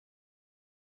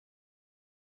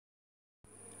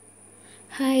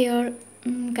Hi all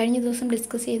കഴിഞ്ഞ ദിവസം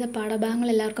discuss ചെയ്ത പാഠഭാഗങ്ങൾ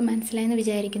എല്ലാവർക്കും മനസ്സിലായെന്ന്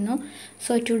വിചാരിക്കുന്നു.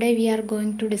 So today we are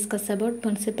going to discuss about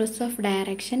principles of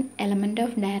direction, element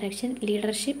of direction,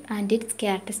 leadership and it's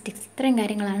characteristics. ഇത്രയും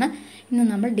കാര്യങ്ങളാണ് ഇന്ന്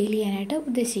നമ്മൾ ഡീൽ ചെയ്യാനായിട്ട്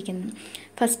ഉദ്ദേശിക്കുന്നത്.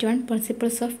 First one,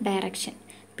 principles of direction,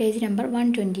 page number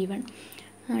 121.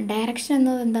 Direction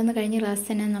എന്നത് എന്താണെന്ന് കഴിഞ്ഞ ക്ലാസ്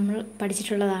തന്നെ നമ്മൾ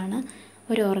പഠിച്ചിട്ടുള്ളതാണ്.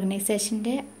 ഒരു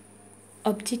ഓർഗനൈസേഷൻ്റെ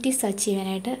ഒബ്ജക്റ്റീവ്സ് അച്ചീവ്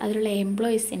ചെയ്യാനായിട്ട് അതിലുള്ള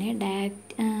എംപ്ലോയീസിനെ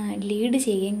ലീഡ്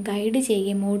ചെയ്യുകയും ഗൈഡ്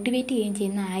ചെയ്യുകയും മോട്ടിവേറ്റ് ചെയ്യുകയും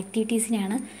ചെയ്യുന്ന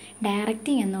ആക്ടിവിറ്റീസിനെയാണ്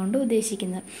ഡയറക്റ്റിംഗ് എന്നുകൊണ്ട്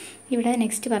ഉദ്ദേശിക്കുന്നത്. ഇവിടെ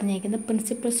നെക്സ്റ്റ് പറഞ്ഞേക്കുന്നത്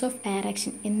പ്രിൻസിപ്പിൾസ് ഓഫ്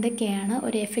ഡയറക്ഷൻ. എന്തൊക്കെയാണ്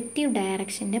ഒരു എഫക്റ്റീവ്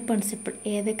ഡയറക്ഷൻ്റെ പ്രിൻസിപ്പിൾ,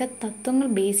 ഏതൊക്കെ തത്വങ്ങൾ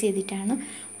ബേസ് ചെയ്തിട്ടാണ്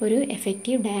ഒരു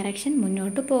എഫക്റ്റീവ് ഡയറക്ഷൻ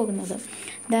മുന്നോട്ട് പോകുന്നത്.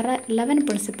 There are 11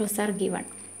 principles are given.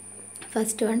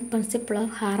 First one, principle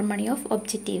of harmony of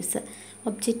objectives.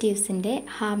 ഒബ്ജക്റ്റീവ്സിൻ്റെ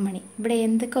harmony. ഇവിടെ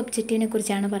എന്തൊക്കെ ഒബ്ജക്റ്റീവിനെ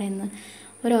കുറിച്ചാണ് പറയുന്നത്?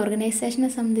 ഒരു ഓർഗനൈസേഷനെ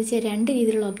സംബന്ധിച്ച് രണ്ട്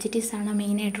രീതിയിലുള്ള ഒബ്ജക്റ്റീവ്സാണ്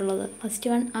മെയിനായിട്ടുള്ളത്. ഫസ്റ്റ്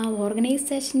വൺ, ആ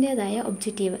ഓർഗനൈസേഷൻ്റേതായ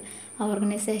ഒബ്ജക്റ്റീവ്. ആ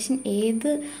ഓർഗനൈസേഷൻ ഏത്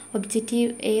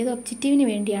ഒബ്ജക്റ്റീവിന്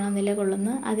വേണ്ടിയാണോ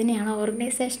നിലകൊള്ളുന്നത് അതിനെയാണ്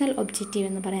ഓർഗനൈസേഷണൽ ഒബ്ജക്റ്റീവ്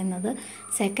എന്ന് പറയുന്നത്.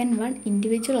 Second one,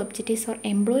 individual objectives or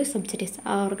employees objectives.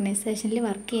 ആ ഓർഗനൈസേഷനിൽ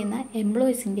വർക്ക് ചെയ്യുന്ന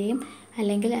എംപ്ലോയീസിൻ്റെയും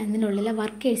അല്ലെങ്കിൽ അതിനുള്ളിലെ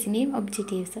വർക്കേഴ്സിൻ്റെയും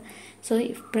objectives. So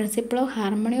principle of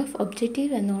harmony of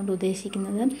objective എന്നുകൊണ്ട്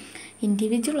ഉദ്ദേശിക്കുന്നത്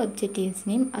ഇൻഡിവിജ്വൽ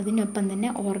ഒബ്ജക്റ്റീവ്സിനെയും അതിനൊപ്പം തന്നെ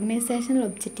ഓർഗനൈസേഷണൽ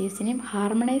ഒബ്ജക്റ്റീവ്സിനെയും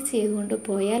ഹാർമണൈസ് ചെയ്തുകൊണ്ട്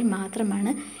പോയാൽ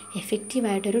മാത്രമാണ്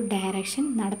എഫക്റ്റീവായിട്ടൊരു ഡയറക്ഷൻ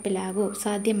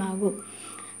സാധ്യമാകൂ.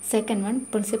 Second one,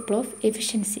 principle of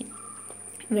efficiency.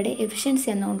 ഇവിടെ എഫിഷ്യൻസി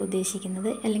എന്നുകൊണ്ട്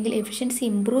ഉദ്ദേശിക്കുന്നത് അല്ലെങ്കിൽ എഫിഷ്യൻസി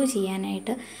ഇമ്പ്രൂവ്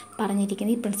ചെയ്യാനായിട്ട്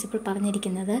ഈ പ്രിൻസിപ്പിൾ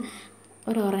പറഞ്ഞിരിക്കുന്നത്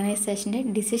ഒരു ഓർഗനൈസേഷൻ്റെ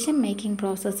ഡിസിഷൻ മേക്കിംഗ്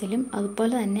പ്രോസസ്സിലും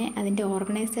അതുപോലെ തന്നെ അതിൻ്റെ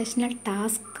ഓർഗനൈസേഷണൽ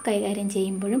ടാസ്ക് കൈകാര്യം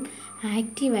ചെയ്യുമ്പോഴും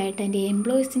ആക്റ്റീവായിട്ട് അതിൻ്റെ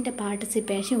എംപ്ലോയീസിൻ്റെ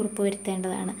പാർട്ടിസിപ്പേഷൻ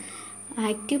ഉറപ്പുവരുത്തേണ്ടതാണ്.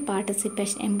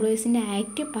 എംപ്ലോയീസിൻ്റെ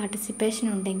ആക്റ്റീവ് പാർട്ടിസിപ്പേഷൻ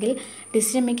ഉണ്ടെങ്കിൽ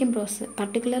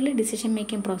പർട്ടിക്കുലർലി ഡിസിഷൻ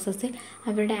മേക്കിംഗ് പ്രോസസ്സിൽ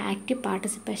അവരുടെ ആക്റ്റീവ്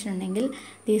പാർട്ടിസിപ്പേഷൻ ഉണ്ടെങ്കിൽ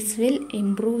this will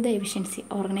improve the efficiency.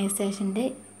 ഓർഗനൈസേഷൻ്റെ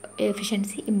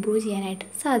efficiency improve ചെയ്യാനായിട്ട്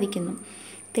സാധിക്കുന്നു.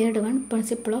 Third one,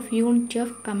 principle of unity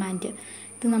of command.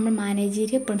 ഇത് നമ്മൾ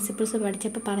മാനേജീരിയൽ പ്രിൻസിപ്പിൾസ്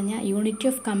പഠിച്ചപ്പോൾ പറഞ്ഞ യൂണിറ്റി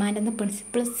ഓഫ് കമാൻഡ് എന്ന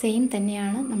പ്രിൻസിപ്പിൾ സെയിം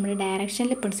തന്നെയാണ് നമ്മുടെ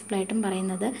ഡയറക്ഷനിലെ പ്രിൻസിപ്പിളായിട്ടും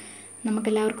പറയുന്നത്.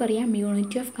 നമുക്കെല്ലാവർക്കും അറിയാം,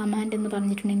 യൂണിറ്റി ഓഫ് കമാൻഡ് എന്ന്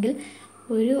പറഞ്ഞിട്ടുണ്ടെങ്കിൽ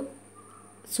ഒരു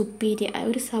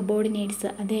സബോർഡിനേറ്റ്സ്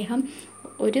അദ്ദേഹം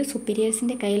ഒരു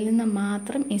സുപ്പീരിയേഴ്സിൻ്റെ കയ്യിൽ നിന്ന്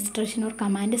മാത്രം ഇൻസ്ട്രക്ഷൻ ഓർ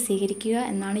കമാൻഡ് സ്വീകരിക്കുക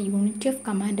എന്നാണ് യൂണിറ്റി ഓഫ്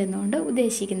കമാൻഡ് എന്നുകൊണ്ട്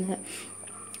ഉദ്ദേശിക്കുന്നത്.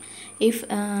 If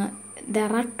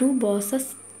there are 2 bosses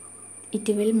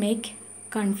it will make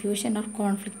confusion or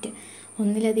conflict.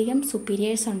 ഒന്നിലധികം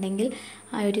സുപ്പീരിയേഴ്സ് ഉണ്ടെങ്കിൽ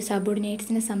ആ ഒരു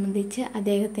സബോർഡിനേറ്റ്സിനെ സംബന്ധിച്ച്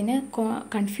അദ്ദേഹത്തിന്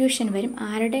കൺഫ്യൂഷൻ വരും,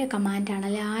 ആരുടെ കമാൻഡാണ്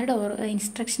അല്ലെങ്കിൽ ആരുടെ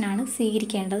ഇൻസ്ട്രക്ഷനാണ്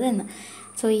സ്വീകരിക്കേണ്ടത് എന്ന്.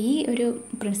 സോ ഈ ഒരു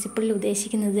പ്രിൻസിപ്പിളിൽ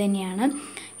ഉദ്ദേശിക്കുന്നത് തന്നെയാണ്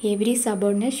every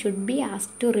subordinate should be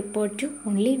asked to report to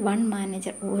only 1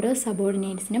 manager. ഓരോ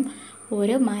സബോർഡിനേറ്റ്സിനും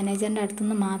ഓരോ മാനേജറിൻ്റെ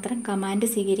അടുത്തുനിന്ന് മാത്രം കമാൻഡ്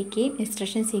സ്വീകരിക്കുകയും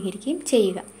ഇൻസ്ട്രക്ഷൻ സ്വീകരിക്കുകയും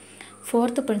ചെയ്യുക.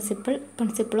 Fourth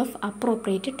principle of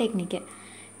appropriate technique.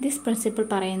 This principle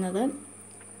പറയുന്നത്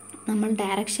നമ്മൾ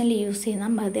ഡയറക്ഷനിൽ യൂസ് ചെയ്യുന്ന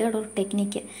മെത്തേഡ് ഓർ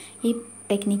ടെക്നിക്ക്, ഈ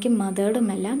ടെക്നിക്കും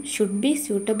മെത്തേഡുമെല്ലാം should be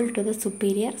suitable to the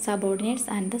superior, subordinates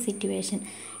and the situation.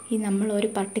 ഈ നമ്മൾ ഒരു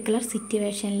പർട്ടിക്കുലർ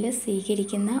സിറ്റുവേഷനിൽ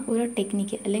സ്വീകരിക്കുന്ന ഒരു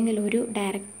ടെക്നിക്ക് അല്ലെങ്കിൽ ഒരു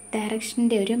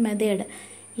ഡയറക്ഷൻ്റെ ഒരു മെത്തേഡ്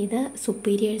ഇത്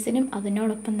സുപ്പീരിയേഴ്സിനും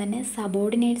അതിനോടൊപ്പം തന്നെ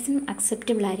സബോർഡിനേറ്റ്സിനും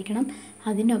അക്സെപ്റ്റബിൾ ആയിരിക്കണം.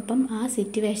 അതിനൊപ്പം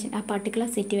ആ പർട്ടിക്കുലർ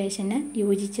സിറ്റുവേഷന്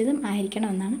യോജിച്ചതും ആയിരിക്കണം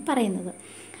എന്നാണ് പറയുന്നത്.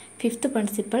 Fifth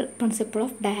principle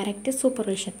of direct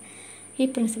supervision. ഈ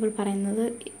പ്രിൻസിപ്പിൾ പറയുന്നത്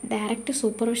ഡയറക്റ്റ്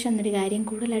സൂപ്പർവിഷൻ എന്നൊരു കാര്യം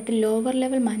കൂടുതലായിട്ട് ലോവർ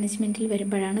ലെവൽ മാനേജ്മെൻറ്റിൽ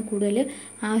വരുമ്പോഴാണ് കൂടുതൽ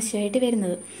ആവശ്യമായിട്ട്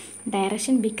വരുന്നത്.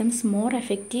 Direction becomes more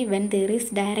effective when there is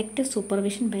direct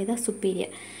supervision by the superior.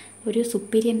 ഒരു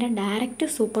സുപ്പീരിയറിൻ്റെ ഡയറക്റ്റ്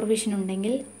സൂപ്പർവിഷൻ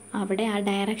ഉണ്ടെങ്കിൽ അവിടെ ആ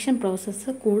ഡയറക്ഷൻ പ്രോസസ്സ്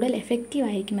കൂടുതൽ എഫക്റ്റീവ്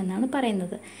ആയിരിക്കുമെന്നാണ്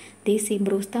പറയുന്നത്. These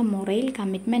improves the morale,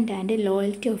 commitment and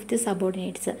loyalty of the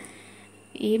subordinates.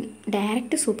 ഈ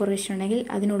ഡയറക്റ്റ് സൂപ്പർവിഷൻ ഉണ്ടെങ്കിൽ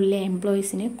അതിനുള്ളിലെ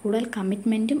എംപ്ലോയീസിന് കൂടുതൽ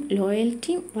കമ്മിറ്റ്മെൻറ്റും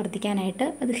ലോയൽറ്റിയും വർദ്ധിക്കാനായിട്ട്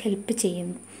അത് ഹെൽപ്പ്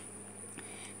ചെയ്യുന്നു.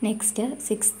 Next,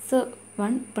 sixth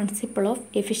one, principle of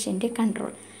efficient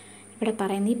control. ഇവിടെ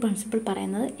ഈ പ്രിൻസിപ്പിൾ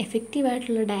പറയുന്നത്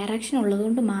എഫക്റ്റീവായിട്ടുള്ള ഡയറക്ഷൻ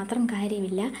ഉള്ളതുകൊണ്ട് മാത്രം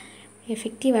കാര്യമില്ല,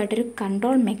 എഫക്റ്റീവായിട്ടൊരു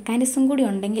കൺട്രോൾ മെക്കാനിസം കൂടി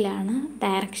ഉണ്ടെങ്കിലാണ്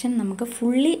ഡയറക്ഷൻ നമുക്ക്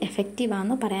ഫുള്ളി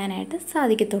എഫക്റ്റീവാണെന്ന് പറയാനായിട്ട്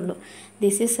സാധിക്കത്തുള്ളൂ.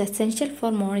 This is essential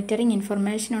for monitoring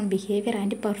information on behaviour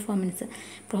and performance.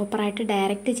 പ്രോപ്പറായിട്ട്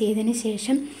ഡയറക്റ്റ് ചെയ്തതിന്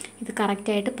ശേഷം ഇത്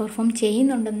കറക്റ്റായിട്ട് പെർഫോം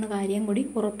ചെയ്യുന്നുണ്ടെന്ന കാര്യം കൂടി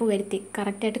ഉറപ്പുവരുത്തി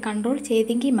കറക്റ്റായിട്ട് കൺട്രോൾ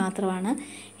ചെയ്തെങ്കിൽ മാത്രമാണ്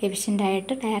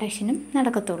എഫിഷ്യൻ്റായിട്ട് ഡയറക്ഷനും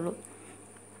നടക്കത്തുള്ളൂ.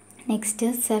 Next,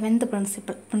 seventh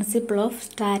principle of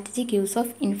strategic use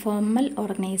of informal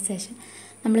organisation.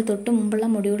 നമ്മൾ തൊട്ട് മുമ്പുള്ള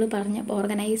മൊഡ്യൂൾ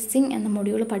ഓർഗനൈസിങ് എന്ന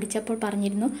മൊഡ്യൂൾ പഠിച്ചപ്പോൾ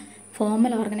പറഞ്ഞിരുന്നു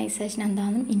ഫോർമൽ ഓർഗനൈസേഷൻ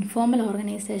എന്താണെന്നും ഇൻഫോർമൽ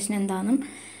ഓർഗനൈസേഷൻ എന്താണെന്നും.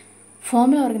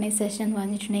 ഫോമൽ ഓർഗനൈസേഷൻ എന്ന്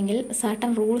പറഞ്ഞിട്ടുണ്ടെങ്കിൽ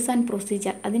സർട്ടൺ റൂൾസ് ആൻഡ്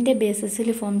പ്രൊസീജിയർ അതിൻ്റെ ബേസിസിൽ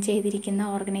ഫോം ചെയ്തിരിക്കുന്ന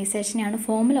ഓർഗനൈസേഷനെയാണ്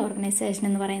ഫോമൽ ഓർഗനൈസേഷൻ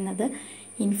എന്ന് പറയുന്നത്.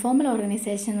 ഇൻഫോമൽ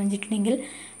ഓർഗനൈസേഷൻ എന്ന് വെച്ചിട്ടുണ്ടെങ്കിൽ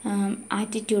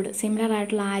ആറ്റിറ്റ്യൂഡ്, സിമിലർ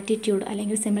ആയിട്ടുള്ള ആറ്റിറ്റ്യൂഡ്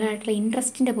അല്ലെങ്കിൽ സിമിലർ ആയിട്ടുള്ള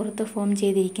ഇൻട്രസ്റ്റിൻ്റെ പുറത്ത് ഫോം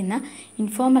ചെയ്തിരിക്കുന്ന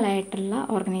ഇൻഫോമൽ ആയിട്ടുള്ള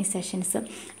ഓർഗനൈസേഷൻസ്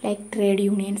ലൈക്ക് ട്രേഡ്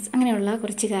യൂണിയൻസ്, അങ്ങനെയുള്ള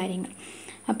കുറച്ച് കാര്യങ്ങൾ.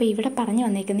 അപ്പോൾ ഇവിടെ പറഞ്ഞു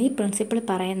വന്നിരിക്കുന്ന ഈ പ്രിൻസിപ്പിൾ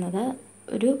പറയുന്നത്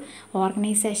ഒരു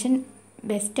ഓർഗനൈസേഷൻ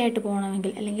ബെസ്റ്റായിട്ട്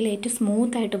പോകണമെങ്കിൽ അല്ലെങ്കിൽ ഏറ്റവും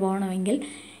സ്മൂത്തായിട്ട് പോകണമെങ്കിൽ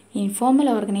ഇൻഫോർമൽ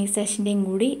ഓർഗനൈസേഷൻ്റെയും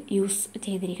കൂടി യൂസ്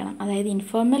ചെയ്തിരിക്കണം. അതായത്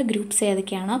ഇൻഫോർമൽ ഗ്രൂപ്പ്സ്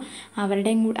ഏതൊക്കെയാണോ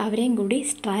അവരെയും കൂടി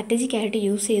സ്ട്രാറ്റജിക്കായിട്ട്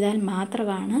യൂസ് ചെയ്താൽ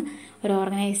മാത്രമാണ് ഒരു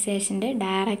ഓർഗനൈസേഷൻ്റെ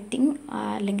ഡയറക്റ്റിംഗ്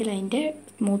അല്ലെങ്കിൽ അതിൻ്റെ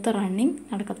smooth running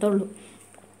നടക്കത്തുള്ളൂ.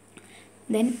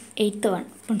 Then 8th one,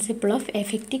 principle of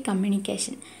effective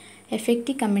communication.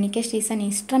 Effective communication is an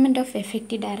instrument of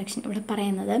effective direction. ഇവിടെ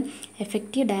പറയുന്നത്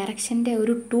എഫക്റ്റീവ് ഡയറക്ഷൻ്റെ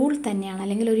ഒരു ടൂൾ തന്നെയാണ്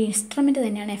അല്ലെങ്കിൽ ഒരു ഇൻസ്ട്രുമെൻ്റ്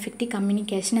തന്നെയാണ് എഫക്റ്റീവ്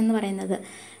കമ്മ്യൂണിക്കേഷൻ എന്ന് പറയുന്നത്.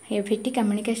 എഫക്റ്റീവ്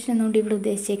കമ്മ്യൂണിക്കേഷൻ എന്നുകൊണ്ട് ഇവിടെ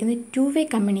ഉദ്ദേശിക്കുന്നത് 2-way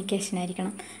കമ്മ്യൂണിക്കേഷൻ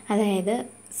ആയിരിക്കണം. അതായത്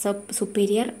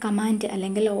സുപ്പീരിയർ കമാൻഡ്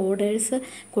അല്ലെങ്കിൽ ഓർഡേഴ്സ്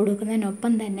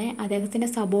കൊടുക്കുന്നതിനൊപ്പം തന്നെ അദ്ദേഹത്തിൻ്റെ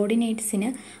സബോർഡിനേറ്റ്സിന്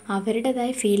അവരുടേതായ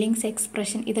ഫീലിങ്സ്,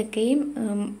 എക്സ്പ്രഷൻ ഇതൊക്കെയും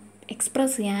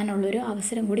എക്സ്പ്രസ് ചെയ്യാനുള്ളൊരു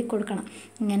അവസരം കൂടി കൊടുക്കണം.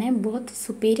 ഇങ്ങനെ ബോത്ത്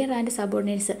സുപ്പീരിയർ ആൻഡ്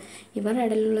സബോർഡിനേറ്റ്സ് ഇവരുടെ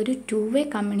ഇടയിലുള്ളൊരു 2-way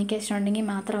കമ്മ്യൂണിക്കേഷൻ ഉണ്ടെങ്കിൽ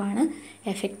മാത്രമാണ്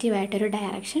എഫക്റ്റീവായിട്ടൊരു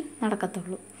direction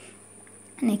നടക്കത്തുള്ളൂ.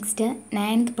 Next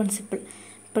 9th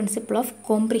principle of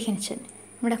comprehension.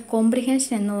 ഇവിടെ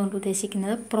കോംപ്രിഹെൻഷൻ എന്നുകൊണ്ട്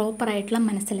ഉദ്ദേശിക്കുന്നത് പ്രോപ്പറായിട്ടുള്ള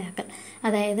മനസ്സിലാക്കൽ.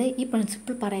 അതായത് ഈ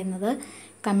പ്രിൻസിപ്പിൾ പറയുന്നത്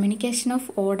communication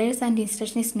of orders and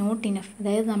instruction is not enough.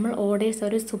 അതായത് നമ്മൾ ഓർഡേഴ്സ്,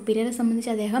 ഒരു സുപ്പീരിയറെ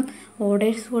സംബന്ധിച്ച് അദ്ദേഹം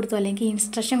ഓർഡേഴ്സ് കൊടുത്തു അല്ലെങ്കിൽ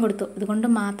ഇൻസ്ട്രക്ഷൻ കൊടുത്തു, അതുകൊണ്ട്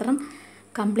മാത്രം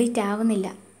കംപ്ലീറ്റ് ആവുന്നില്ല.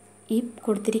 ഈ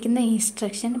കൊടുത്തിരിക്കുന്ന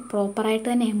ഇൻസ്ട്രക്ഷൻ പ്രോപ്പറായിട്ട്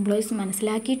തന്നെ എംപ്ലോയീസ്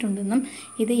മനസ്സിലാക്കിയിട്ടുണ്ടെന്നും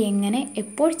ഇത് എങ്ങനെ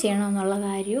എപ്പോൾ ചെയ്യണമെന്നുള്ള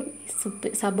കാര്യവും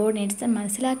സബോർഡിനേറ്റ്സ്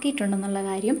മനസ്സിലാക്കിയിട്ടുണ്ടെന്നുള്ള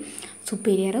കാര്യം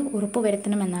സുപ്പീരിയർ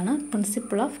ഉറപ്പുവരുത്തണമെന്നാണ്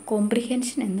പ്രിൻസിപ്പിൾ ഓഫ്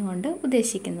കോംപ്രിഹെൻഷൻ എന്നുകൊണ്ട്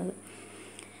ഉദ്ദേശിക്കുന്നത്.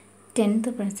 10th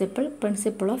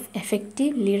principle of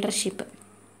effective leadership.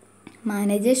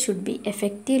 Managers should be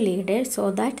effective leaders so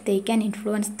that they can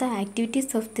influence the activities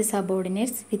of the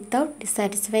subordinates without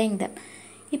dissatisfying them.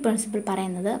 ഈ പ്രിൻസിപ്പിൾ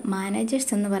പറയുന്നത്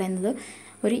മാനേജേഴ്സ് എന്ന് പറയുന്നത്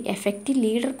ഒരു എഫക്റ്റീവ്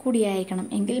ലീഡർ കൂടിയായിരിക്കണം.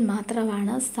 എങ്കിൽ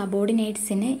മാത്രമാണ്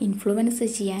സബോർഡിനേറ്റ്സിനെ influence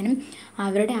ചെയ്യാനും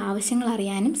അവരുടെ ആവശ്യങ്ങൾ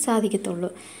അറിയാനും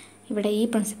സാധിക്കത്തുള്ളൂ. ഇവിടെ ഈ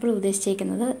പ്രിൻസിപ്പിൾ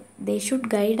ഉദ്ദേശിച്ചിരിക്കുന്നത് ദേ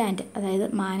ഷുഡ് ഗൈഡ് ആൻഡ്, അതായത്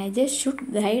managers should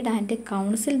guide and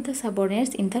council the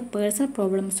subordinates in the personal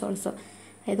problems also.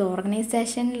 അതായത്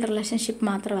ഓർഗനൈസേഷണൽ റിലേഷൻഷിപ്പ്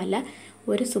മാത്രമല്ല,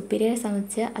 ഒരു സുപ്പീരിയറെ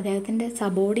സംബന്ധിച്ച് അദ്ദേഹത്തിൻ്റെ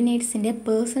സബോർഡിനേറ്റ്സിൻ്റെ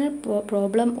പേഴ്സണൽ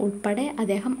പ്രോബ്ലം ഉൾപ്പെടെ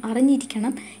അദ്ദേഹം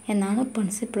അറിഞ്ഞിരിക്കണം എന്നാണ്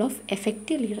പ്രിൻസിപ്പിൾ ഓഫ്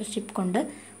എഫക്റ്റീവ് ലീഡർഷിപ്പ് കൊണ്ട്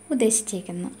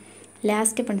ഉദ്ദേശിച്ചിരിക്കുന്നത്.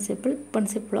 Last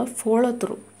principle of follow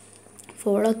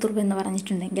through എന്ന്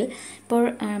പറഞ്ഞിട്ടുണ്ടെങ്കിൽ, ഇപ്പോൾ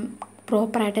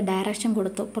പ്രോപ്പറായിട്ട് ഡയറക്ഷൻ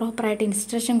കൊടുത്തു, പ്രോപ്പറായിട്ട്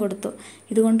ഇൻസ്ട്രക്ഷൻ കൊടുത്തു,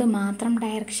 ഇതുകൊണ്ട് മാത്രം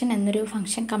ഡയറക്ഷൻ എന്നൊരു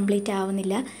ഫംഗ്ഷൻ കംപ്ലീറ്റ്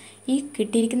ആവുന്നില്ല. ഈ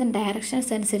കിട്ടിയിരിക്കുന്ന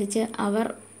ഡയറക്ഷൻസ് അനുസരിച്ച് അവർ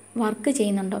വർക്ക്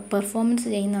ചെയ്യുന്നുണ്ടോ, പെർഫോമൻസ്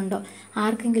ചെയ്യുന്നുണ്ടോ,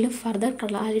 ആർക്കെങ്കിലും ഫർദർ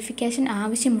ക്ലാരിഫിക്കേഷൻ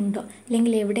ആവശ്യമുണ്ടോ,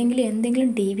 അല്ലെങ്കിൽ എവിടെയെങ്കിലും എന്തെങ്കിലും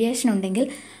ഡീവിയേഷൻ ഉണ്ടെങ്കിൽ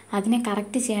അതിനെ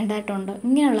കറക്റ്റ് ചെയ്യേണ്ടതായിട്ടുണ്ടോ,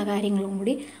 ഇങ്ങനെയുള്ള കാര്യങ്ങളും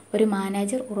കൂടി ഒരു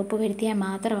മാനേജർ ഉറപ്പുവരുത്തിയാൽ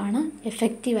മാത്രമാണ്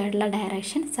എഫക്റ്റീവായിട്ടുള്ള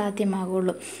ഡയറക്ഷൻ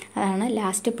സാധ്യമാകുള്ളൂ. അതാണ്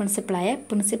last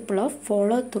principle of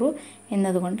follow through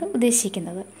എന്നതുകൊണ്ട്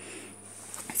ഉദ്ദേശിക്കുന്നത്.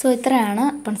 സോ ഇത്രയാണ്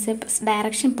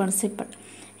ഡയറക്ഷൻ പ്രിൻസിപ്പിൾ.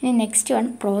 ഇനി next one,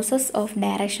 process of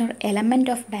direction or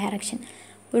element of direction.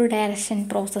 ഒരു ഡയറക്ഷൻ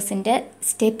പ്രോസസ്സിൻ്റെ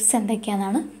സ്റ്റെപ്സ്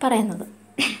എന്തൊക്കെയാണെന്നാണ് പറയുന്നത്.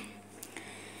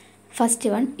 First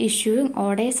one, issuing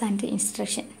orders and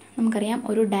instruction. നമുക്കറിയാം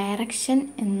ഒരു ഡയറക്ഷൻ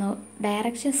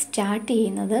സ്റ്റാർട്ട്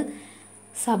ചെയ്യുന്നത്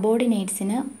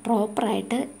സബോർഡിനേറ്റ്സിന്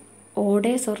പ്രോപ്പറായിട്ട്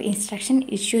ഓർഡേഴ്സ് ഓർ ഇൻസ്ട്രക്ഷൻ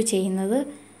ഇഷ്യൂ ചെയ്യുന്നത്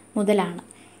മുതലാണ്.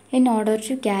 In order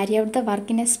to carry out the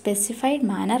work in A specified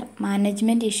manor,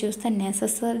 management issues the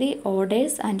necessary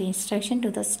orders and instruction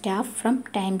to the staff from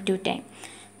time to time.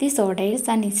 These orders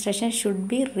and instructions should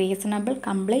be reasonable,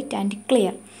 complete and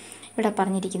clear. ഇവിടെ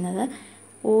പറഞ്ഞിരിക്കുന്നത്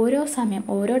ഓരോ സമയം,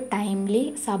 ഓരോ timely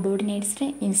സബോർഡിനേറ്റ്സിന്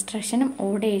ഇൻസ്ട്രക്ഷനും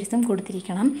ഓർഡേഴ്സും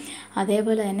കൊടുത്തിരിക്കണം.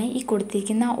 അതേപോലെ തന്നെ ഈ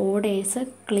കൊടുത്തിരിക്കുന്ന orders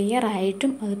clear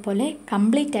ആയിട്ടും അതുപോലെ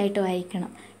കംപ്ലീറ്റ് ആയിട്ടും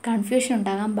ആയിരിക്കണം. കൺഫ്യൂഷൻ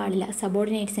ഉണ്ടാകാൻ പാടില്ല.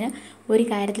 സബോർഡിനേറ്റ്സിന് ഒരു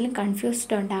കാര്യത്തിലും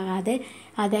കൺഫ്യൂസ്ഡ് ഉണ്ടാകാതെ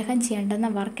അദ്ദേഹം ചെയ്യേണ്ടുന്ന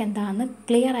വർക്ക് എന്താണെന്ന്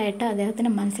ക്ലിയർ ആയിട്ട്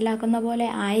അദ്ദേഹത്തിന് മനസ്സിലാക്കുന്ന പോലെ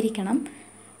ആയിരിക്കണം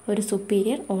ഒരു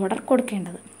സുപ്പീരിയർ ഓർഡർ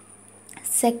കൊടുക്കേണ്ടത്.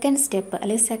 സെക്കൻഡ് സ്റ്റെപ്പ്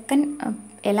അല്ലെങ്കിൽ സെക്കൻഡ്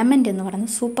എലമെൻ്റ് എന്ന്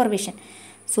പറയുന്നത്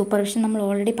സൂപ്പർവിഷൻ നമ്മൾ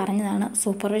ഓൾറെഡി പറഞ്ഞതാണ്.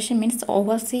 Supervision means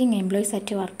overseeing employees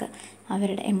at work.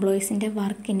 അവരുടെ എംപ്ലോയീസിൻ്റെ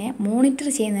വർക്കിനെ മോണിറ്റർ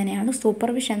ചെയ്യുന്നതിനെയാണ്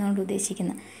സൂപ്പർവിഷൻ എന്നുകൊണ്ട്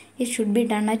ഉദ്ദേശിക്കുന്നത്. It should be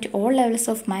done at all levels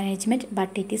of management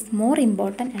but it is more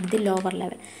important at the lower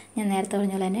level. ഞാൻ നേരത്തെ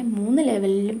പറഞ്ഞ പോലെ തന്നെ 3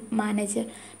 ലെവലിലും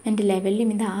മാനേജ്മെൻറ്റ്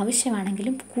ലെവലിലും ഇത്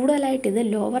ആവശ്യമാണെങ്കിലും കൂടുതലായിട്ട് ഇത്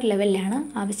ലോവർ ലെവലിലാണ്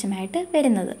ആവശ്യമായിട്ട്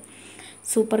വരുന്നത്.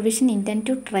 Supervision intend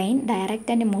to train,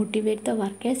 direct and motivate the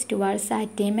workers towards the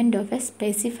attainment of A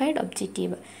specified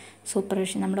objective.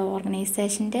 Supervision നമ്മുടെ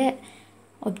ഓർഗനൈസേഷൻ്റെ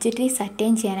ഒബ്ജക്റ്റീവ്സ്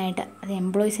അറ്റൈൻ ചെയ്യാനായിട്ട് അത്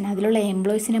അതിലുള്ള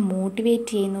എംപ്ലോയീസിനെ മോട്ടിവേറ്റ്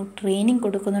ചെയ്യുന്നു, ട്രെയിനിങ്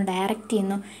കൊടുക്കുന്നു, ഡയറക്റ്റ്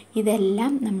ചെയ്യുന്നു.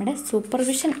 ഇതെല്ലാം നമ്മുടെ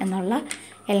സൂപ്പർവിഷൻ എന്നുള്ള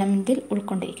എലമെൻറ്റിൽ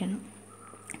ഉൾക്കൊണ്ടിരിക്കുന്നു.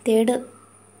 തേർഡ്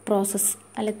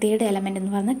എലമെൻ്റ്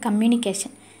എന്ന് പറയുന്നത്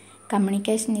communication.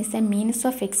 Communication is a means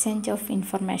of exchange of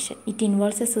information. It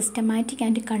involves a systematic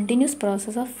and continuous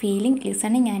process of feeling,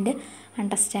 listening and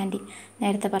understanding.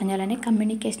 നേരത്തെ പറഞ്ഞ പോലെ തന്നെ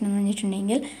കമ്മ്യൂണിക്കേഷൻ എന്ന്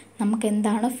പറഞ്ഞിട്ടുണ്ടെങ്കിൽ നമുക്ക്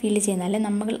എന്താണോ ഫീൽ ചെയ്യുന്നത്, അല്ലെങ്കിൽ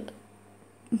നമ്മൾ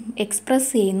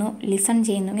എക്സ്പ്രസ് ചെയ്യുന്നു, ലിസൺ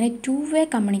ചെയ്യുന്നു, ഇങ്ങനെ 2-way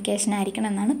കമ്മ്യൂണിക്കേഷൻ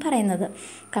ആയിരിക്കണം എന്നാണ് പറയുന്നത്.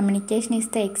 Communication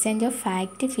is the exchange of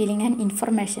fact, feeling and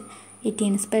information. It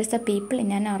inspires the people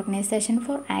in an organisation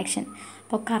for action.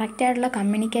 അപ്പോൾ കറക്റ്റായിട്ടുള്ള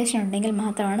കമ്മ്യൂണിക്കേഷൻ ഉണ്ടെങ്കിൽ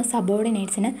മാത്രമാണ്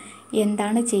സബോർഡിനേറ്റ്സിന്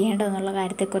എന്താണ് ചെയ്യേണ്ടതെന്നുള്ള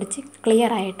കാര്യത്തെക്കുറിച്ച്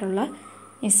ക്ലിയർ ആയിട്ടുള്ള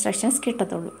ഇൻസ്ട്രക്ഷൻസ്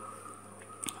കിട്ടത്തുള്ളൂ.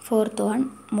 Fourth one,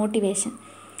 motivation.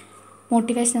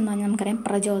 മോട്ടിവേഷൻ എന്ന് പറഞ്ഞാൽ നമുക്കറിയാം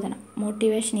പ്രചോദനം.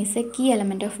 Motivation is A key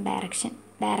element of direction.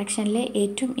 ഡയറക്ഷനിലെ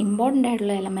ഏറ്റവും ഇമ്പോർട്ടൻ്റ്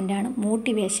ആയിട്ടുള്ള എലമെൻ്റാണ്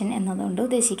മോട്ടിവേഷൻ എന്നതുകൊണ്ട്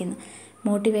ഉദ്ദേശിക്കുന്നത്.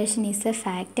 Motivation is A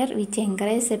factor which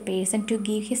encourage A person to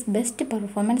give his best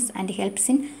performance and helps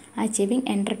in achieving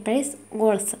enterprise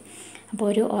goals. അപ്പോൾ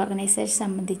ഒരു ഓർഗനൈസേഷൻ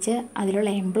സംബന്ധിച്ച് അതിലുള്ള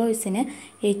എംപ്ലോയീസിന്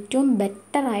ഏറ്റവും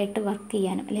ബെറ്ററായിട്ട് വർക്ക്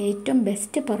ചെയ്യാനും അല്ലെങ്കിൽ ഏറ്റവും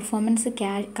ബെസ്റ്റ് പെർഫോമൻസ്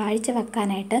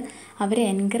കാഴ്ചവെക്കാനായിട്ട് അവരെ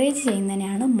എൻകറേജ്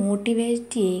ചെയ്യുന്നതിനാണ്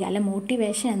മോട്ടിവേറ്റ് ചെയ്യുക അല്ലെ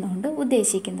മോട്ടിവേഷൻ എന്നുകൊണ്ട്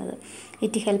ഉദ്ദേശിക്കുന്നത്.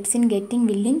 It helps in getting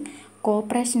willing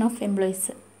corporation of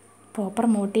employees. Proper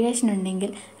motivation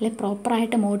ഉണ്ടെങ്കിൽ അല്ലെങ്കിൽ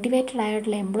പ്രോപ്പറായിട്ട് മോട്ടിവേറ്റഡ്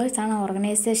ആയിട്ടുള്ള എംപ്ലോയീസാണ്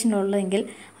ഓർഗനൈസേഷനിലുള്ളതെങ്കിൽ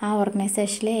ആ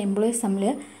ഓർഗനൈസേഷനിലെ എംപ്ലോയീസ് തമ്മിൽ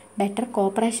ബെറ്റർ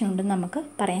കോപ്പറേഷൻ ഉണ്ടെന്ന് നമുക്ക്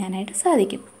പറയാനായിട്ട്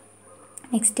സാധിക്കും.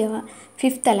 Next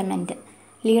fifth element,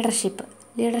 leadership.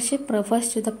 Leadership refers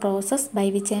to the process by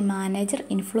which a manager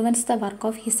influences the work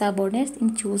of his subordinates in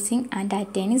choosing and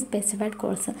attaining specified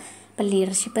goals. അപ്പോൾ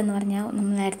ലീഡർഷിപ്പ് എന്ന് പറഞ്ഞാൽ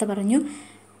നമ്മൾ നേരത്തെ പറഞ്ഞു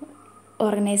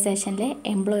ഓർഗനൈസേഷനിലെ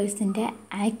എംപ്ലോയീസിൻ്റെ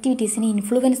ആക്ടിവിറ്റീസിനെ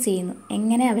ഇൻഫ്ലുവൻസ് ചെയ്യുന്നു.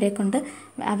 എങ്ങനെ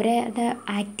അവരുടെ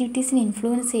ആക്ടിവിറ്റീസിനെ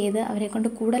ഇൻഫ്ലുവൻസ് ചെയ്ത് അവരെക്കൊണ്ട്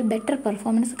കൂടുതൽ ബെറ്റർ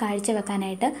പെർഫോമൻസ്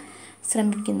കാഴ്ചവെക്കാനായിട്ട്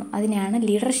ശ്രമിക്കുന്നു. അതിനെയാണ്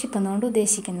ലീഡർഷിപ്പ് എന്നുകൊണ്ട്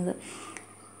ഉദ്ദേശിക്കുന്നത്.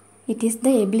 It is the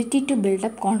ability to build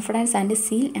up confidence and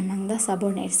seal among the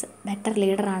subordinates. Better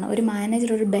ലീഡറാണ്, ഒരു മാനേജർ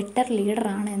ഒരു ബെറ്റർ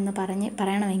ലീഡറാണ് എന്ന്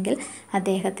പറയണമെങ്കിൽ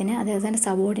അദ്ദേഹത്തിൻ്റെ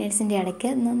സബോർഡിനേറ്റ്സിൻ്റെ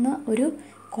ഇടയ്ക്ക് നിന്ന് ഒരു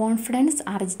കോൺഫിഡൻസ്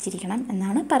ആർജിച്ചിരിക്കണം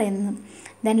എന്നാണ് പറയുന്നത്.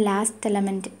 ദെൻ ലാസ്റ്റ്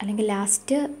എലമെൻറ്റ് അല്ലെങ്കിൽ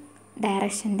ലാസ്റ്റ്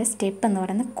ഡയറക്ഷൻ്റെ സ്റ്റെപ്പ് എന്ന്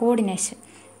പറയുന്നത് coordination.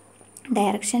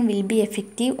 Direction will be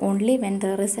effective only when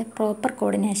there is A proper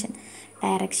coordination.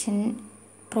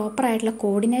 പ്രോപ്പറായിട്ടുള്ള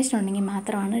കോർഡിനേഷൻ ഉണ്ടെങ്കിൽ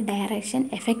മാത്രമാണ് ഡയറക്ഷൻ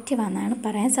എഫക്റ്റീവ് ആണെന്നാണ്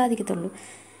പറയാൻ സാധിക്കത്തുള്ളൂ.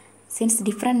 Since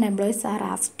different employees R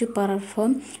asked to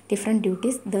perform different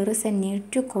duties there is A need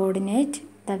to coordinate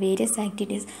the various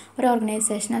activities. ഒരു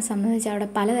ഓർഗനൈസേഷനെ സംബന്ധിച്ച് അവിടെ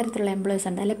പലതരത്തിലുള്ള എംപ്ലോയീസ്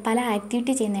ഉണ്ട്, അല്ലെങ്കിൽ പല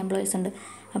ആക്ടിവിറ്റി ചെയ്യുന്ന എംപ്ലോയീസ് ഉണ്ട്.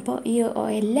 അപ്പോൾ ഈ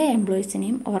എല്ലാ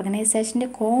എംപ്ലോയീസിനെയും ഓർഗനൈസേഷൻ്റെ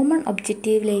കോമൺ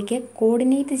ഒബ്ജക്റ്റീവിലേക്ക്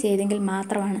കോർഡിനേറ്റ് ചെയ്തെങ്കിൽ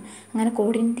മാത്രമാണ്, അങ്ങനെ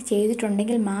കോർഡിനേറ്റ്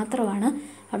ചെയ്തിട്ടുണ്ടെങ്കിൽ മാത്രമാണ്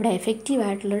അവിടെ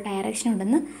എഫക്റ്റീവായിട്ടുള്ളൊരു ഡയറക്ഷൻ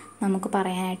ഉണ്ടെന്ന് നമുക്ക്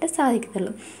പറയാനായിട്ട്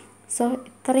സാധിക്കത്തുള്ളൂ. സോ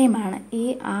ഇത്രയുമാണ്, ഈ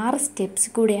 6 സ്റ്റെപ്സ്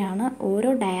കൂടിയാണ് ഓരോ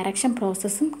ഡയറക്ഷൻ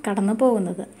പ്രോസസ്സും കടന്നു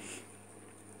പോകുന്നത്.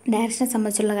 ഡയറക്ഷനെ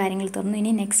സംബന്ധിച്ചുള്ള കാര്യങ്ങൾ തുറന്നു.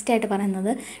 ഇനി നെക്സ്റ്റ് ആയിട്ട്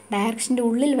പറയുന്നത് ഡയറക്ഷൻ്റെ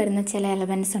ഉള്ളിൽ വരുന്ന ചില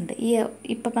എലമെൻറ്റ്സ് ഉണ്ട്.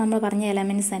 ഇപ്പോൾ നമ്മൾ പറഞ്ഞ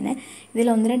എലമെൻറ്റ്സ് തന്നെ ഇതിൽ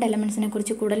 1-2 എലമെൻറ്റ്സിനെ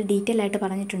കുറിച്ച് കൂടുതൽ ഡീറ്റെയിൽ ആയിട്ട്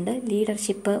പറഞ്ഞിട്ടുണ്ട്.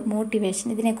 ലീഡർഷിപ്പ്, മോട്ടിവേഷൻ,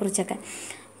 ഇതിനെക്കുറിച്ചൊക്കെ.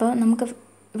 അപ്പോൾ നമുക്ക്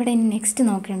ഇവിടെ ഇനി നെക്സ്റ്റ്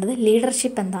നോക്കേണ്ടത്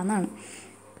ലീഡർഷിപ്പ് എന്താണെന്നാണ്.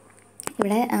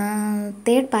 ഇവിടെ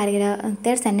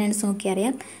തേർഡ് സെൻറ്റൻസ്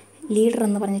നോക്കിയറിയാം. ലീഡർ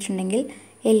എന്ന് പറഞ്ഞിട്ടുണ്ടെങ്കിൽ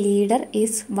A leader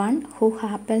is one who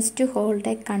happens to hold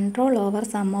A control over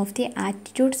some of the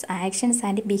attitudes, actions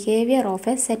and behaviour of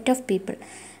A set of people.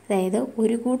 അതായത്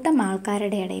ഒരു കൂട്ടം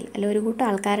ആൾക്കാരുടെ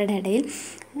ഇടയിൽ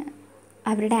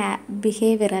അവരുടെ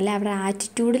ബിഹേവിയർ അല്ലെ അവരുടെ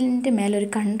ആറ്റിറ്റ്യൂഡിൻ്റെ മേലൊരു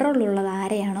കൺട്രോൾ ഉള്ളത്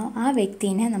ആരെയാണോ ആ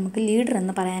വ്യക്തിനെ നമുക്ക് ലീഡർ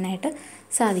എന്ന് പറയാനായിട്ട്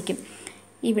സാധിക്കും.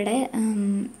 ഇവിടെ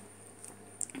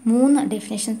 3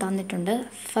 ഡെഫിനേഷൻ തന്നിട്ടുണ്ട്.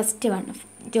 First one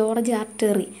George R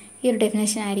Terry. ഈ ഒരു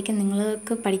ഡെഫിനേഷൻ ആയിരിക്കും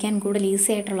നിങ്ങൾക്ക് പഠിക്കാൻ കൂടുതൽ ഈസി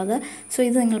ആയിട്ടുള്ളത്. സോ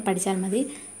ഇത് നിങ്ങൾ പഠിച്ചാൽ മതി.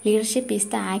 Leadership is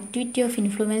the activity of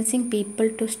influencing people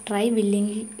to strive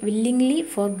willingly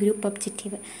four group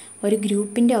objective. ഒരു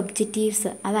ഗ്രൂപ്പിൻ്റെ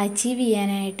ഒബ്ജക്റ്റീവ്സ് അത് അച്ചീവ്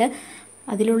ചെയ്യാനായിട്ട്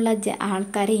അതിലുള്ള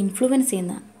ആൾക്കാരെ ഇൻഫ്ലുവൻസ്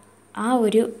ചെയ്യുന്ന ആ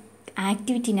ഒരു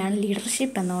ആക്ടിവിറ്റിനാണ്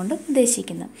ലീഡർഷിപ്പ് എന്നുകൊണ്ട്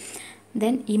ഉദ്ദേശിക്കുന്നത്.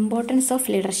 Then importance of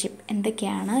leadership.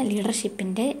 എന്തൊക്കെയാണ്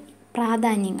ലീഡർഷിപ്പിൻ്റെ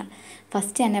പ്രാധാന്യങ്ങൾ?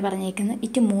 ഫസ്റ്റ് തന്നെ പറഞ്ഞേക്കുന്നത്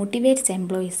ഇറ്റ് മോട്ടിവേറ്റ്സ്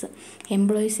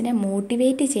എംപ്ലോയീസിനെ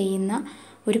മോട്ടിവേറ്റ് ചെയ്യുന്ന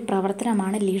ഒരു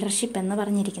പ്രവർത്തനമാണ് ലീഡർഷിപ്പ് എന്ന്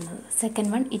പറഞ്ഞിരിക്കുന്നത്.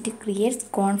 Second one it creates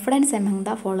confidence among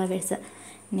the followers.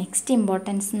 Next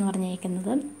importance എന്ന്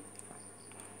പറഞ്ഞിരിക്കുന്നത്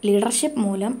ലീഡർഷിപ്പ്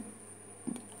മൂലം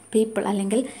പീപ്പിൾ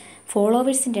അല്ലെങ്കിൽ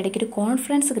ഫോളോവേഴ്സിൻ്റെ ഇടയ്ക്ക് ഒരു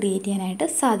കോൺഫിഡൻസ് ക്രിയേറ്റ് ചെയ്യാനായിട്ട്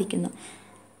സാധിക്കുന്നു.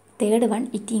 Third one,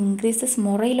 it increases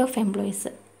morale of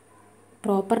employees.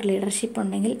 Proper leadership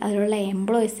ഉണ്ടെങ്കിൽ അതിലുള്ള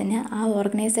എംപ്ലോയീസിന് ആ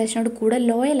ഓർഗനൈസേഷനോട് കൂടെ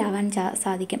ലോയൽ ആവാൻ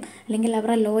സാധിക്കും, അല്ലെങ്കിൽ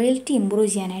അവരുടെ ലോയൽറ്റി ഇമ്പ്രൂവ്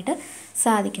ചെയ്യാനായിട്ട്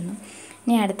സാധിക്കുന്നു.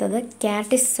 ഇനി അടുത്തത്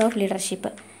ക്യാരക്ടറിസ്റ്റിക്സ് ഓഫ്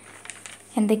ലീഡർഷിപ്പ്.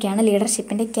 എന്തൊക്കെയാണ്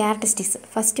ലീഡർഷിപ്പിൻ്റെ characteristics?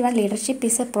 First one, leadership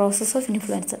is A process of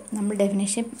influence. നമ്മൾ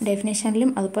ഡെഫിനേഷനിലും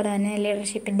അതുപോലെ തന്നെ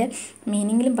ലീഡർഷിപ്പിൻ്റെ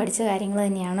മീനിങ്ങിലും പഠിച്ച കാര്യങ്ങൾ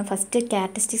തന്നെയാണ് ഫസ്റ്റ്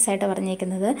ക്യാരക്ടറിസ്റ്റിക്സ് ആയിട്ട്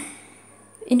പറഞ്ഞേക്കുന്നത്.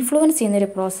 ഇൻഫ്ലുവൻസ് ചെയ്യുന്നൊരു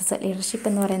പ്രോസസ്സ്, ലീഡർഷിപ്പ്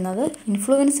എന്ന് പറയുന്നത്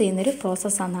ഇൻഫ്ലുവൻസ് ചെയ്യുന്നൊരു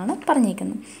പ്രോസസ്സാണെന്നാണ്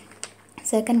പറഞ്ഞേക്കുന്നത്.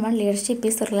 Second one, leadership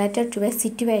is related to A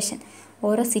situation.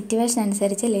 ഓരോ സിറ്റുവേഷൻ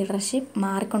അനുസരിച്ച് ലീഡർഷിപ്പ്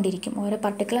മാറിക്കൊണ്ടിരിക്കും. ഓരോ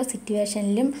പർട്ടിക്കുലർ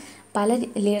സിറ്റുവേഷനിലും പല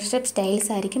ലീഡർഷിപ്പ്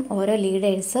സ്റ്റൈൽസ് ആയിരിക്കും ഓരോ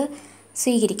ലീഡേഴ്സ്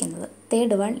സ്വീകരിക്കുന്നത്.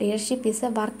 Third one, leadership is A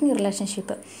working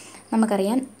relationship.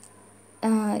 നമുക്കറിയാം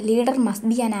leader must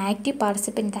be an active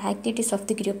participant in the activities of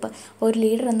the group. ഒരു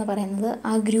ലീഡർ എന്ന് പറയുന്നത്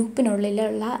ആ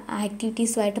ഗ്രൂപ്പിനുള്ളിലുള്ള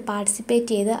ആക്ടിവിറ്റീസുമായിട്ട് പാർട്ടിസിപ്പേറ്റ്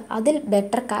ചെയ്ത് അതിൽ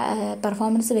ബെറ്റർ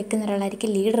പെർഫോമൻസ് വെക്കുന്ന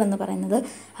ഒരാളായിരിക്കും ലീഡർ എന്ന് പറയുന്നത്.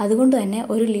 അതുകൊണ്ട് തന്നെ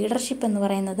ഒരു ലീഡർഷിപ്പ് എന്ന്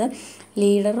പറയുന്നത്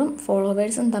ലീഡറും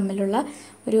ഫോളോവേഴ്സും തമ്മിലുള്ള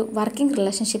ഒരു വർക്കിംഗ്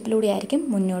റിലേഷൻഷിപ്പിലൂടെ ആയിരിക്കും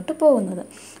മുന്നോട്ട് പോകുന്നത്.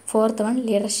 Fourth one,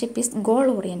 leadership is goal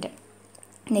oriented.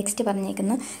 Next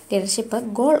പറഞ്ഞേക്കുന്നത് ലീഡർഷിപ്പ്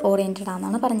ഗോൾ ഓറിയൻറ്റഡ്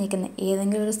ആണെന്നാണ് പറഞ്ഞേക്കുന്നത്.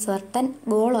 ഏതെങ്കിലും ഒരു സർട്ടൻ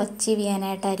ഗോൾ അച്ചീവ്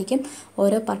ചെയ്യാനായിട്ടായിരിക്കും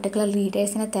ഓരോ പർട്ടിക്കുലർ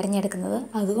ലീഡേഴ്സിനെ തിരഞ്ഞെടുക്കുന്നത്.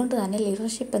 അതുകൊണ്ട് തന്നെ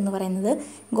ലീഡർഷിപ്പ് എന്ന് പറയുന്നത്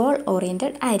ഗോൾ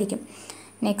ഓറിയൻറ്റഡ് ആയിരിക്കും.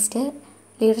 Next,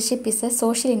 leadership is A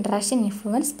social interaction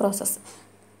influence process.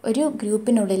 ഒരു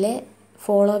ഗ്രൂപ്പിനുള്ളിലെ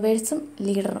ഫോളോവേഴ്സും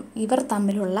ലീഡറും ഇവർ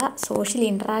തമ്മിലുള്ള സോഷ്യൽ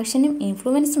ഇൻട്രാക്ഷനും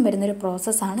ഇൻഫ്ലുവൻസും വരുന്നൊരു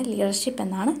പ്രോസസ്സാണ് ലീഡർഷിപ്പ്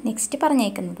എന്നാണ് നെക്സ്റ്റ്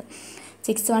പറഞ്ഞേക്കുന്നത്.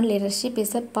 Six one, leadership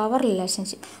is A power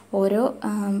relationship. ഓരോ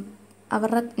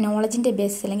അവരുടെ നോളജിൻ്റെ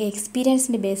ബേസിസ് അല്ലെങ്കിൽ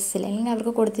എക്സ്പീരിയൻസിൻ്റെ ബേസിസിൽ അല്ലെങ്കിൽ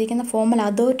അവർക്ക് കൊടുത്തിരിക്കുന്ന ഫോമൽ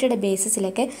അതോറിറ്റിയുടെ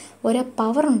ബേസിസിലൊക്കെ ഓരോ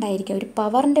പവർ ഉണ്ടായിരിക്കും. ഒരു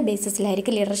പവറിൻ്റെ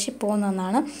ബേസിസിലായിരിക്കും ലീഡർഷിപ്പ്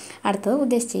പോകുന്നതെന്നാണ് അടുത്തത്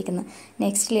ഉദ്ദേശിച്ചിരിക്കുന്നത്.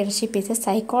 Next, leadership is A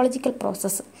psychological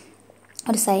process.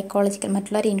 ഒരു സൈക്കോളജിക്കൽ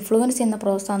മറ്റുള്ളവരെ ഇൻഫ്ലുവൻസ് ചെയ്യുന്ന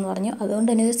പ്രോസസ്സാണെന്ന് പറഞ്ഞു. അതുകൊണ്ട്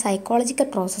തന്നെ ഒരു സൈക്കോളജിക്കൽ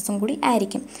പ്രോസസ്സും കൂടി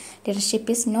ആയിരിക്കും.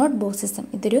 Leadership is not ബോസിസം.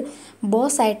 ഇതൊരു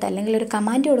ബോസായിട്ട് അല്ലെങ്കിൽ ഒരു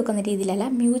കമാൻഡ് കൊടുക്കുന്ന രീതിയിലല്ല,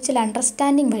 മ്യൂച്വൽ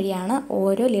അണ്ടർസ്റ്റാൻഡിങ് വഴിയാണ്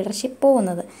ഓരോ ലീഡർഷിപ്പ്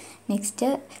പോകുന്നത്. Next,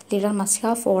 leader must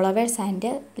have followers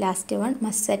and last one,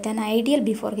 must set an ideal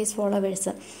before his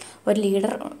followers. ഒരു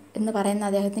ലീഡർ എന്ന് പറയുന്ന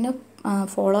അദ്ദേഹത്തിന്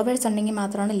ഫോളോവേഴ്സ് ഉണ്ടെങ്കിൽ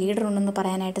മാത്രമാണ് ലീഡർ ഉണ്ടെന്ന്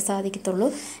പറയാനായിട്ട് സാധിക്കത്തുള്ളൂ.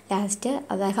 ലാസ്റ്റ്,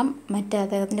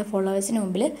 അദ്ദേഹത്തിൻ്റെ ഫോളോവേഴ്സിന്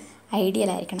മുമ്പിൽ ഐഡിയൽ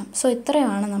ആയിരിക്കണം. സോ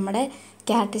ഇത്രയുമാണ് നമ്മുടെ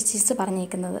ക്യാരക്ടറിസ്റ്റിക്സ്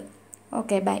പറഞ്ഞേക്കുന്നത്.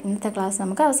 Okay, by. ഇന്നത്തെ ക്ലാസ്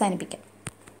നമുക്ക് അവസാനിപ്പിക്കാം.